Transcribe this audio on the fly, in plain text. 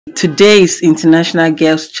Today is International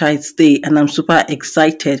Girls Child's Day, and I'm super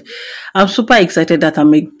excited. I'm super excited that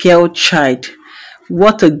I'm a girl child.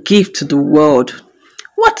 What a gift to the world.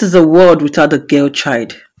 What is the world without a girl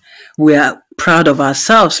child? We are proud of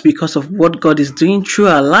ourselves because of what God is doing through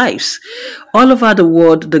our lives. All over the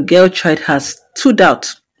world, the girl child has stood out,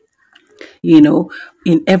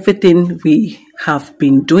 in everything we have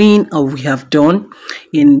been doing or we have done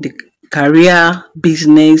in the career,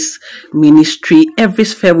 business, ministry, every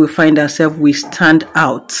sphere we find ourselves, we stand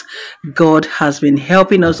out. God has been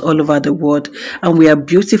helping us all over the world, and we are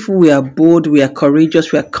beautiful, we are bold, we are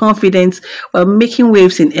courageous, we are confident, we're making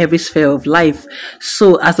waves in every sphere of life.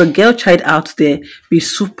 So as a girl child out there, be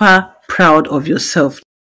super proud of yourself.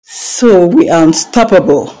 So we are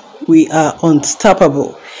unstoppable. We are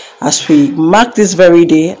unstoppable. As we mark this very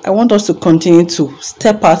day, I want us to continue to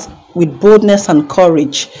step out with boldness and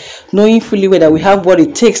courage, knowing fully well that we have what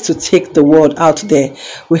it takes to take the world out there.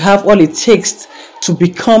 We have all it takes to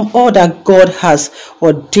become all that God has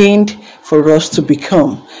ordained for us to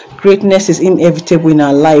become. Greatness is inevitable in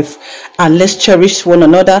our life, and let's cherish one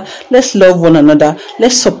another, let's love one another,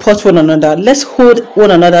 let's support one another, let's hold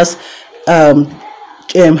one another's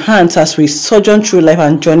hands as we sojourn through life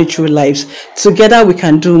and journey through lives. Together we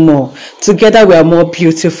can do more. Together we are more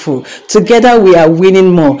beautiful. Together we are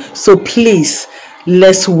winning more. So please,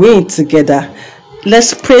 let's win together.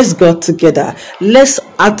 Let's praise God together. Let's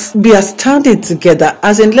be outstanding together.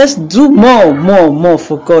 As in, let's do more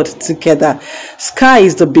for God together. Sky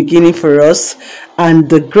is the beginning for us, and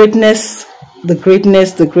the greatness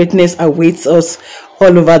awaits us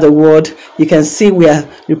all over the world. You can see we are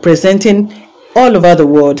representing all over the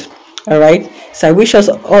world. All right, so I wish us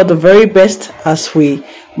all the very best as we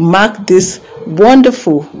mark this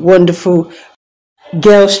wonderful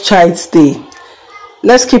Girls Child's Day.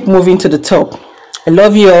 Let's keep moving to the top. I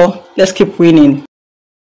love you all. Let's keep winning.